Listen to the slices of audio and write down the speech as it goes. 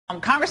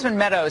Congressman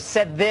Meadows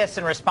said this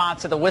in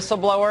response to the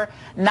whistleblower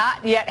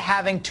not yet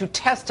having to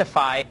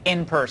testify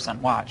in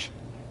person. Watch.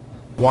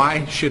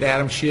 Why should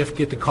Adam Schiff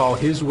get to call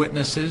his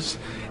witnesses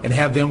and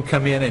have them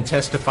come in and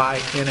testify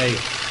in a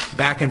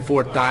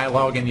back-and-forth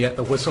dialogue, and yet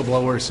the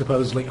whistleblower is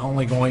supposedly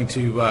only going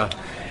to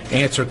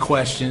answer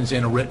questions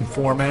in a written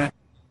format?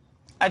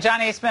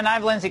 John Eastman, I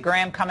have Lindsey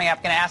Graham coming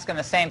up, going to ask him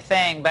the same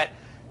thing, but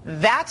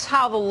that's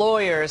how the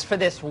lawyers for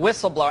this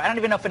whistleblower, I don't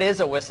even know if it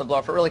is a whistleblower,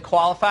 if it really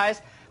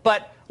qualifies,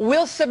 but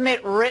will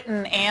submit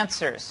written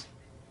answers.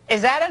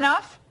 Is that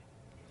enough?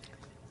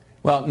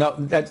 Well, no,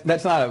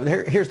 that's not.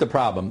 Here's the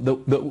problem.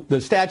 The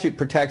statute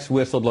protects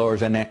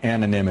whistleblowers'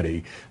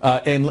 anonymity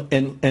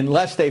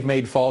unless they've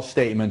made false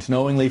statements,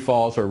 knowingly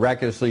false or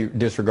recklessly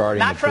disregarding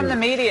the truth. Not from the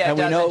media,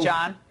 does it,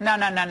 John? No.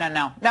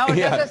 No,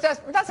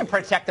 it doesn't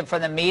protect them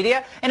from the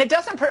media. And it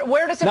doesn't.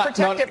 Where does it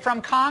protect it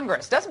from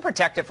Congress? It doesn't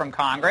protect it from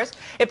Congress.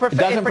 It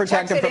doesn't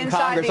protect it from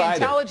Congress inside the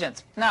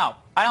intelligence. No,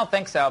 I don't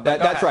think so. But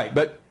that's right.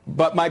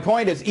 But my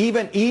point is,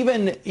 even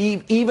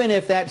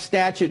if that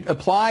statute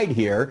applied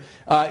here,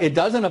 it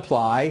doesn't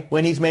apply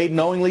when he's made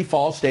knowingly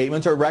false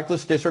statements or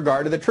reckless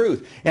disregard of the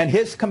truth. And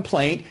his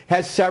complaint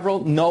has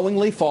several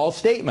knowingly false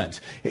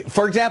statements.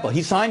 For example,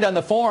 he signed on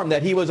the form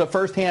that he was a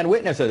first-hand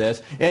witness of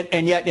this,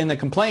 and yet in the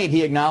complaint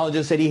he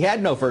acknowledges that he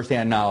had no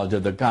first-hand knowledge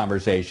of the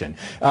conversation.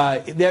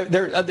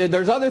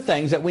 There's other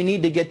things that we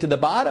need to get to the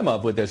bottom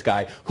of with this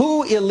guy.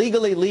 Who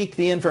illegally leaked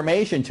the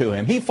information to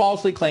him? He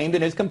falsely claimed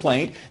in his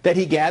complaint that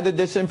he gathered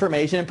this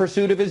information in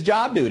pursuit of his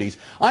job duties.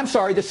 I'm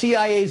sorry, the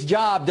CIA's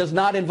job does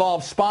not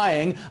involve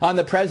spying on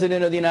the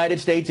President of the United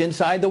States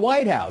inside the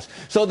White House.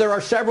 So there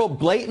are several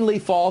blatantly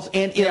false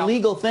and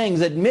illegal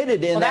things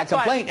admitted in that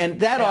complaint, and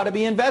that ought to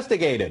be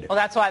investigated. Well,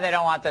 that's why they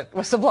don't want the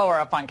whistleblower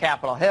up on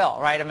Capitol Hill,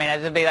 right? I mean,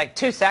 it'd be like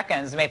 2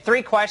 seconds. I mean,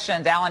 3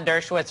 questions, Alan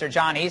Dershowitz or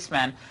John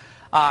Eastman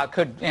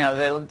could,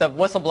 the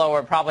whistleblower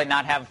would probably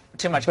not have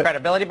too much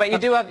credibility, but you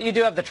do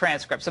have the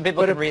transcript, so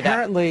people can read that. But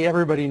apparently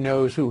everybody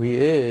knows who he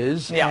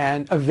is,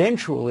 and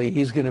eventually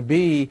he's going to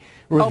be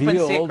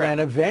revealed, and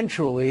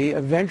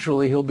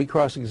eventually he'll be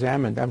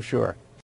cross-examined, I'm sure.